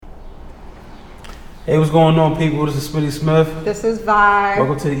Hey, what's going on, people? This is Smitty Smith. This is Vibe.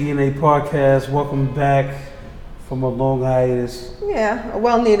 Welcome to the E&A podcast. Welcome back from a long hiatus. Yeah, a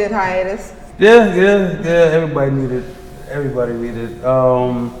well-needed hiatus. Yeah. Everybody needed. Everybody needed.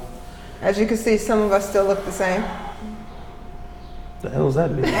 As you can see, some of us still look the same. The hell does that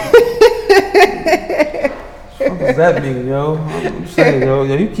mean? What does that mean, yo? I'm saying, yo,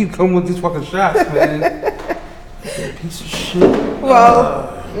 you keep coming with these fucking shots, man. Piece of shit.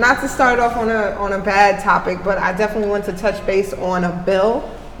 Well, not to start off on a bad topic, but I definitely want to touch base on a bill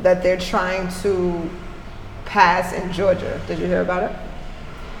that they're trying to pass in Georgia. Did you hear about it?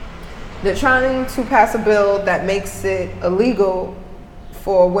 They're trying to pass a bill that makes it illegal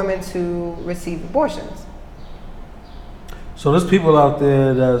for women to receive abortions. So there's people out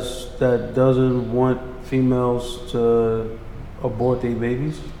there that doesn't want females to abort their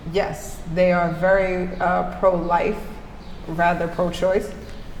babies? Yes, they are very pro-life, rather pro-choice,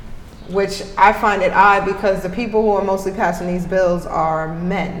 which I find it odd because the people who are mostly passing these bills are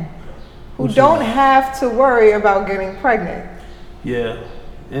men who don't have to worry about getting pregnant. Yeah,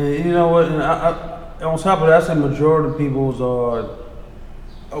 and you know what? And I on top of that, I say majority of people's are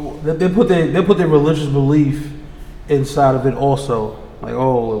they put their religious belief inside of it also. Like,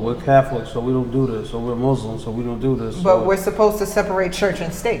 oh, we're Catholic, so we don't do this. Or we're Muslim, so we don't do this. But we're supposed to separate church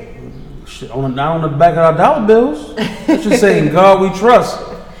and state. Not on the back of our dollar bills. It's just saying, God we trust.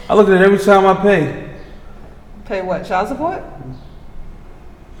 I look at it every time I pay. Pay what? Child support?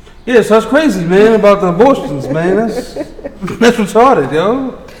 Yeah, so that's crazy, man, about the abortions, man. That's retarded,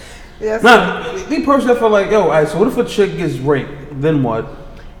 yo. Yes. Now, me personally, I feel like, yo, all right, so what if a chick gets raped? Then what?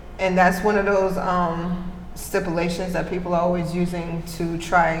 And that's one of those stipulations that people are always using to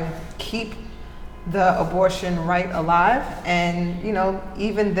try and keep the abortion right alive. And, you know,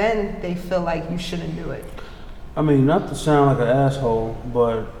 even then, they feel like you shouldn't do it. I mean, not to sound like an asshole,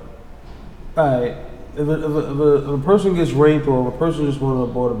 but, all right, if a person gets raped or if a person just wants to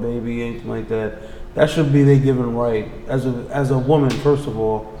abort a baby, anything like that, that should be their given right. As a woman, first of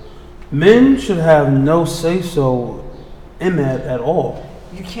all, men should have no say-so in that at all.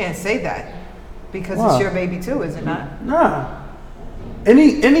 You can't say that because Why? it's your baby too, is it not? Nah.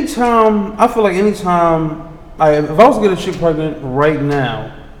 Anytime, I feel like if I was to get a chick pregnant right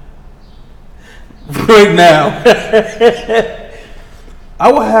now, I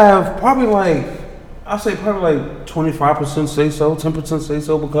would have probably like 25% say so, 10% say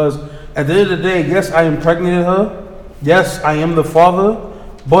so, because at the end of the day, yes, I impregnated her. Yes, I am the father,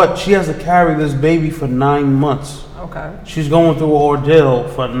 but she has to carry this baby for 9 months. Okay. She's going through an ordeal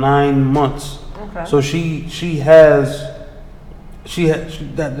for 9 months. Okay. So that's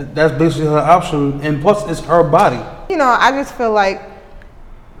basically her option, and plus it's her body. You know, I just feel like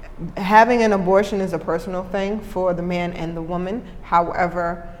having an abortion is a personal thing for the man and the woman.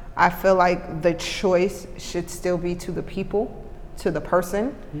 However, I feel like the choice should still be to the people, to the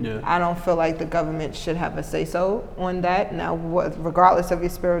person. Yeah. I don't feel like the government should have a say-so on that. Now, regardless of your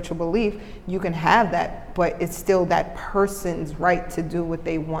spiritual belief, you can have that, but it's still that person's right to do what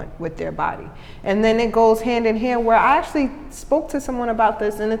they want with their body. And then it goes hand in hand where I actually spoke to someone about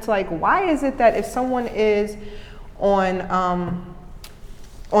this, and it's like, why is it that if someone is on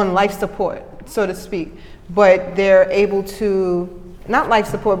life support, so to speak, but they're able to, not life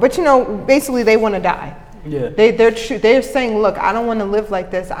support, but you know, basically they want to die. Yeah. They're saying, look, I don't want to live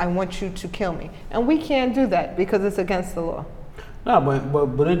like this. I want you to kill me, and we can't do that because it's against the law. No,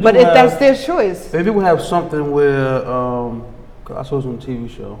 That's their choice. They do have something where I saw this on a TV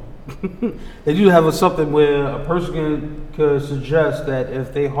show. They do have something where a person could suggest that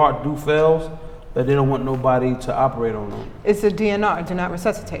if their heart fails, that they don't want nobody to operate on them. It's a DNR, do not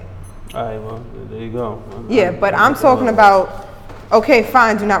resuscitate. All right, well, there you go. But I'm talking about, okay,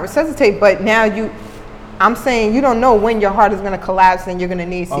 fine, do not resuscitate, but now I'm saying you don't know when your heart is going to collapse and you're going to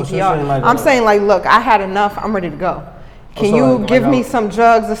need CPR. So I'm saying like, look, I had enough. I'm ready to go. Can you give me some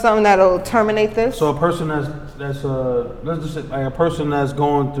drugs or something that'll terminate this? So a person let's just say like a person that's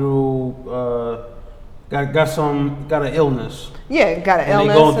going through got an illness. Yeah, got an illness. And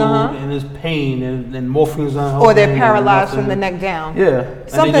they going through and there's pain and morphine's not helping. Or they're paralyzed from the neck down. Yeah.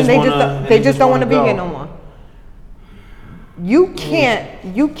 Something they just don't want to be here no more. You can't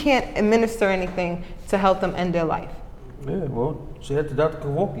administer anything to help them end their life. Yeah, well, say that to Dr.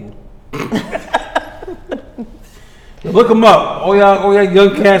 Kevorkian. Look him up. All y'all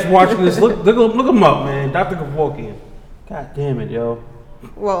young cats watching this, look him up, man. Dr. Kevorkian. God damn it, yo.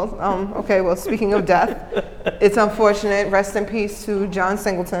 Well, speaking of death, it's unfortunate. Rest in peace to John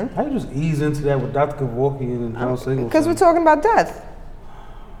Singleton. How you just ease into that with Dr. Kevorkian and John Singleton? Because we're talking about death.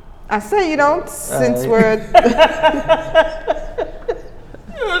 I say you don't, since we're...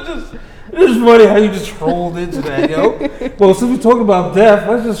 It's funny how you just rolled into that, yo. Well, since we talking about death,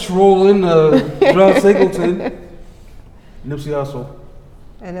 let's just roll into John Singleton, Nipsey Hussle.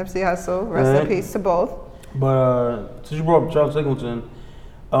 And Nipsey Hussle, rest in peace to both. But since you brought up John Singleton,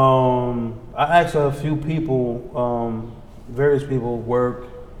 I asked a few people, various people, work,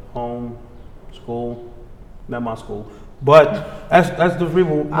 home, school, not my school, but that's the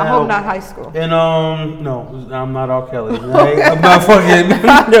people. I hope not high school. And no, I'm not R. Kelly. Right? I'm not fucking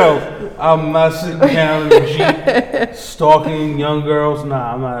no. I'm not sitting down in the Jeep stalking young girls.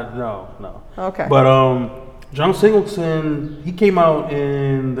 Nah, I'm not. No. Okay. But John Singleton, he came out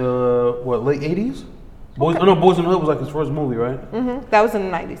in the late '80s. Boys in the Hood was like his first movie, right? Mm-hmm. That was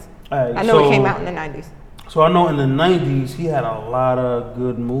in the 90s. Right, I know it came out in the 90s. So I know in the 90s he had a lot of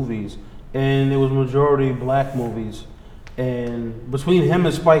good movies, and it was majority black movies. And between him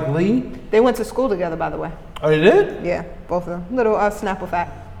and Spike Lee, they went to school together, by the way. Oh, they did? Yeah, both of them. Little Snapple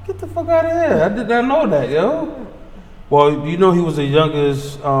fact. Get the fuck out of here! I did not know that, yo. Well, you know he was the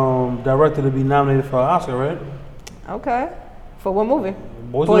youngest director to be nominated for an Oscar, right? Okay. For what movie?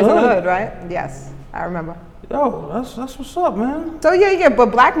 Boys in the Hood, right? Yes, I remember. Yo, that's what's up, man. So yeah,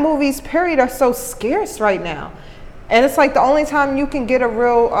 but black movies, period, are so scarce right now. And it's like the only time you can get a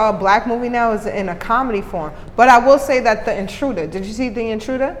real black movie now is in a comedy form. But I will say that The Intruder, did you see The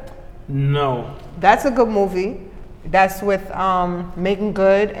Intruder? No. That's a good movie. That's with Meagan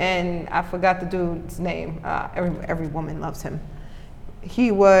Good, and I forgot the dude's name. Every woman loves him.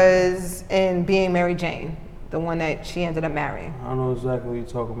 He was in Being Mary Jane, the one that she ended up marrying. I don't know exactly what you're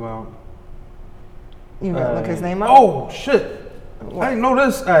talking about. You gotta look his name up? Oh, shit. What? I didn't know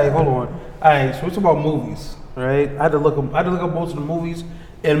this. All right, hold on. All right, so it's about movies, right? I had to look up most of the movies,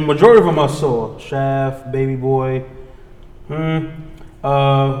 and majority of them I saw. Shaft, Baby Boy,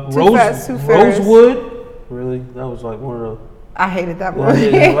 Rosewood. Really? That was like one of the... I hated that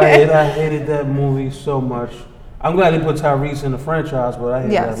movie. I hated that movie so much. I'm glad they put Tyrese in the franchise, but I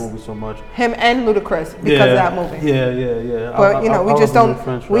hated that movie so much. Him and Ludacris because of that movie. Yeah. But we just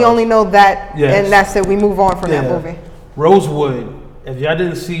don't. We only know that, and that's it. We move on from that movie. Rosewood. If y'all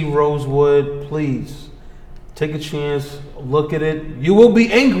didn't see Rosewood, please take a chance, look at it. You will be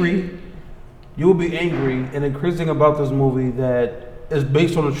angry. You will be angry. And the crazy thing about this movie that is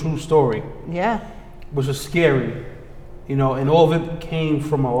based on a true story. Yeah. Which is scary, and all of it came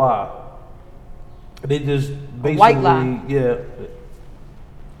from a lie. They just basically, white lie. Yeah.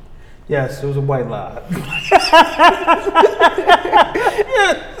 Yes, it was a white lie.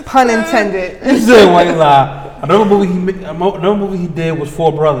 Pun intended. It's a white lie. Another movie he did was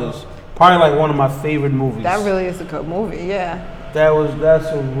Four Brothers. Probably like one of my favorite movies. That really is a good movie. Yeah. That's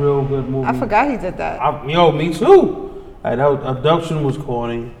a real good movie. I forgot he did that. Me too. Abduction was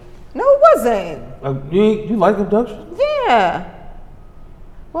corny. No, it wasn't. You like Abduction? Yeah.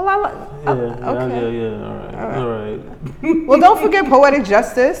 Well, I like. Okay. Yeah. All right. Well, don't forget Poetic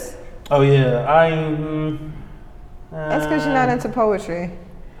Justice. Oh yeah, That's because you're not into poetry.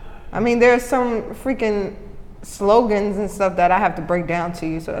 I mean, there's some freaking slogans and stuff that I have to break down to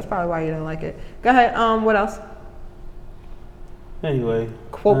you, so that's probably why you didn't like it. Go ahead. What else? Anyway.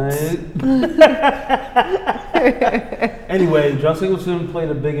 Quotes. Anyway, John Singleton played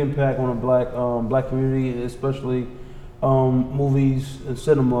a big impact on the black community, especially movies and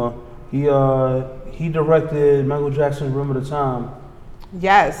cinema. He directed Michael Jackson's "Remember the Time."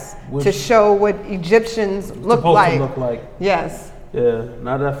 Yes, to show what Egyptians look like. To look like. Yes. Yeah,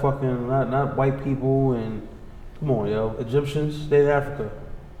 not that fucking not white people and come on, yo, Egyptians, stay in Africa.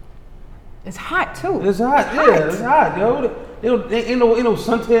 It's hot too. It's hot. Yeah, it's hot, yo. They ain't no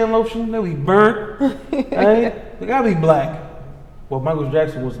suntan lotion. They be burnt. Right? They gotta be black. Well, Michael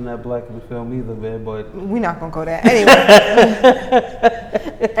Jackson wasn't that black in the film either, man. But we're not gonna go there anyway.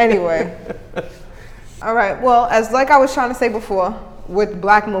 Anyway. All right. Well, like I was trying to say before, with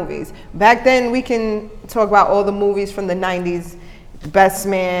black movies, back then we can talk about all the movies from the '90s. Best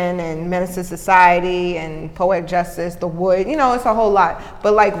Man and Menace to Society and Poetic Justice, The Wood, it's a whole lot.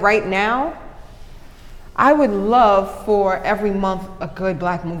 But like right now, I would love for every month a good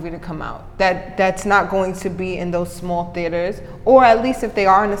black movie to come out. That's not going to be in those small theaters, or at least if they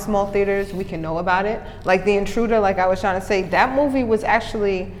are in the small theaters, we can know about it. Like The Intruder, like I was trying to say, that movie was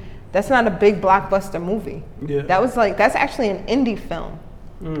actually, that's not a big blockbuster movie. Yeah. That's actually an indie film,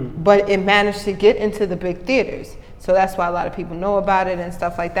 but it managed to get into the big theaters. So that's why a lot of people know about it and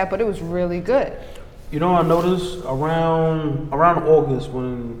stuff like that. But it was really good. I noticed around August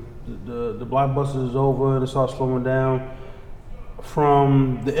when the blockbuster is over and it starts slowing down,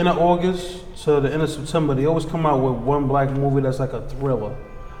 from the end of August to the end of September, they always come out with one black movie that's like a thriller.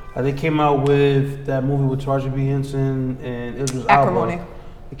 Like they came out with that movie with Taraji P. Henson and Idris Elba.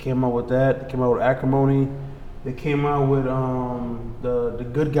 They came out with that. They came out with Acrimony. They came out with the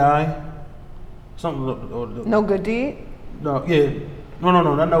Good Guy. Something. No Good Deed? No, yeah. No,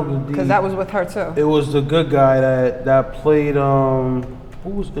 not No Good Deed. Because that was with her too. It was the Good Guy that played. Who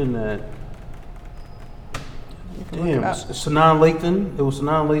was in that? Damn, Sanaa Lathan. It was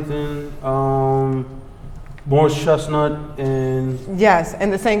Sanaa Lathan. Morris Chestnut and yes,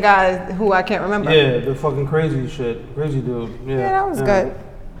 and the same guy who I can't remember. yeah, the fucking crazy dude. Yeah, that was good.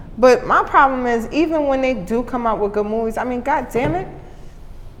 But my problem is, even when they do come out with good movies, I mean, god damn it,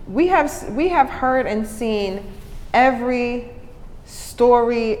 we have heard and seen every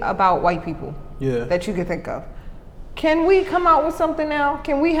story about white people that you could think of. Can we come out with something now?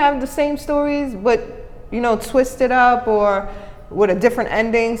 Can we have the same stories but twist it up or with a different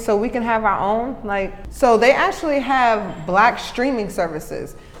ending so we can have our own? So they actually have black streaming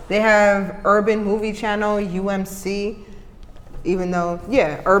services. They have Urban Movie Channel, UMC,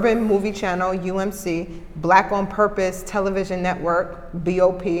 Urban Movie Channel, UMC, Black on Purpose Television Network,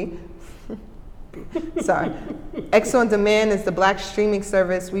 BOP. Sorry. X on Demand is the black streaming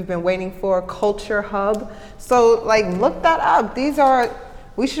service we've been waiting for, Culture Hub. So look that up.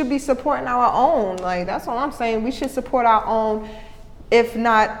 We should be supporting our own. That's all I'm saying. We should support our own, if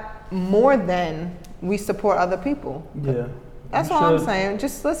not more than we support other people. Yeah. That's all I'm saying.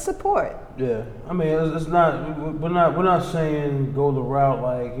 Just let's support. Yeah. I mean, it's not. We're not saying go the route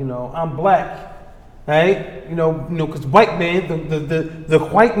I'm black, right? Because white man, the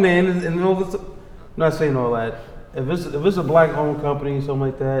white man, and all this. I'm not saying all that. If it's a black owned company, something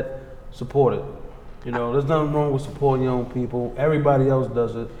like that, support it. There's nothing wrong with supporting your own people. Everybody else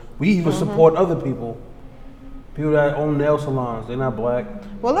does it. We even support other people. People that own nail salons, they're not black.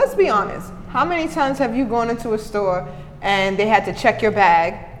 Well, let's be honest. How many times have you gone into a store and they had to check your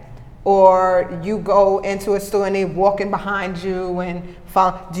bag? Or you go into a store and they walking behind you and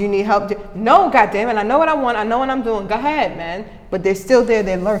do you need help? No, goddammit, I know what I want. I know what I'm doing. Go ahead, man. But they're still there.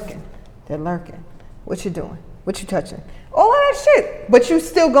 They're lurking. What you doing? What you touching? All of that shit. But you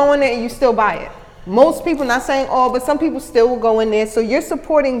still go in there and you still buy it. Most people, not saying all, but some people still will go in there. So you're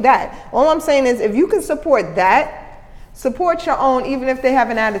supporting that. All I'm saying is if you can support that, support your own, even if they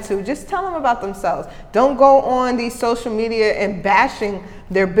have an attitude. Just tell them about themselves. Don't go on these social media and bashing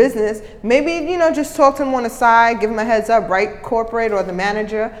their business. Maybe, just talk to them on the side, give them a heads up, right? Corporate or the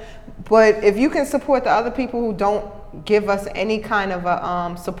manager. But if you can support the other people who don't give us any kind of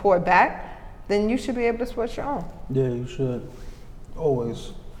a support back, then you should be able to support your own. Yeah, you should.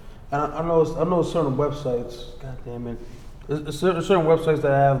 Always. And I know certain websites, god damn it, there's certain websites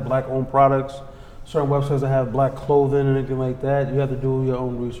that have black-owned products, certain websites that have black clothing and anything like that. You have to do your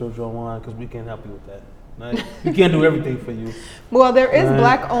own research online because we can't help you with that. Right? We can't do everything for you. Well, there is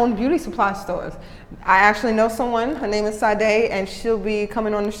black-owned beauty supply stores. I actually know someone, her name is Sade, and she'll be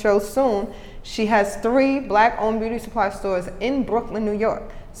coming on the show soon. She has 3 black-owned beauty supply stores in Brooklyn, New York.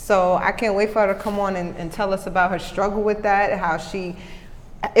 So I can't wait for her to come on and tell us about her struggle with that, how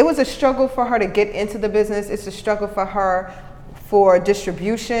it was a struggle for her to get into the business. It's a struggle for her for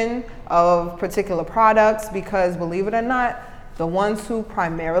distribution of particular products because, believe it or not, the ones who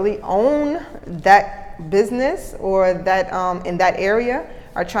primarily own that business or that in that area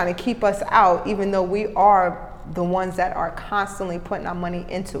are trying to keep us out, even though we are the ones that are constantly putting our money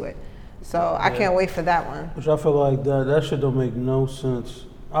into it. So I can't wait for that one. Which I feel like that shit don't make no sense.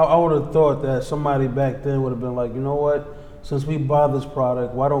 I would have thought that somebody back then would have been like, you know what? Since we buy this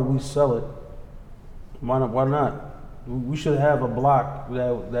product, why don't we sell it? Why not? We should have a block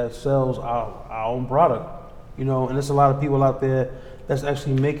that sells our own product, and there's a lot of people out there that's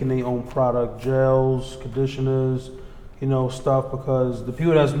actually making their own product, gels, conditioners, stuff, because the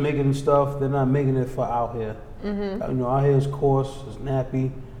people that's making stuff, they're not making it for out here. Mm-hmm. Our hair is coarse, it's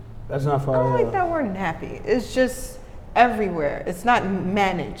nappy. That's not for I our don't hair. like that word nappy. It's just everywhere. It's not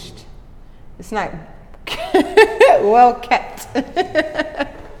managed. It's not well kept.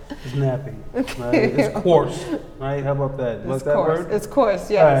 It's nappy. Right? It's coarse. Right? How about that? It's that coarse. word? It's coarse,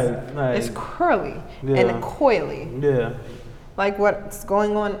 yes. Right. It's curly and coily. Yeah. Like what's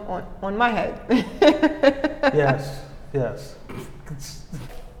going on my head. Yes.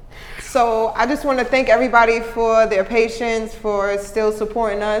 So I just want to thank everybody for their patience, for still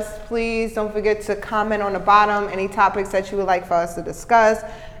supporting us. Please don't forget to comment on the bottom any topics that you would like for us to discuss.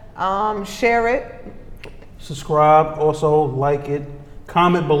 Share it. Subscribe, also like it.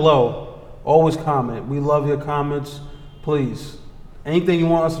 Comment below. Always comment. We love your comments. Please. Anything you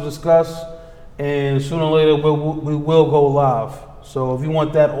want us to discuss, and sooner or later we will go live. So if you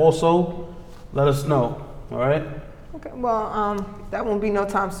want that also, let us know. All right? Okay, well, that won't be no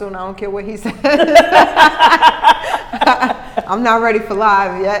time soon. I don't care what he said. I'm not ready for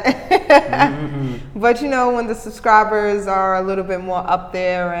live yet. But you know, when the subscribers are a little bit more up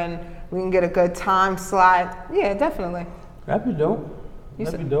there and we can get a good time slot, yeah, definitely. That'd be dope.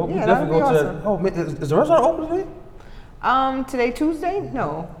 That'd be dope. Yeah, We that definitely would go be to that. Oh, man, is the restaurant open today? Today Tuesday?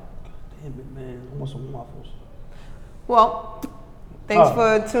 No. Damn it, man. I want some waffles. Well, thanks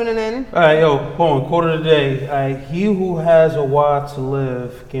for tuning in. All right, yo, hold on. Quote of the day. All right, he who has a while to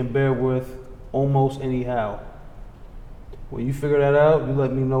live can bear with almost anyhow. When you figure that out, you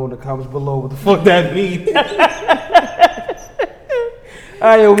let me know in the comments below what the fuck that means. All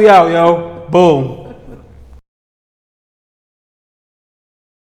right, yo, we out, yo. Boom.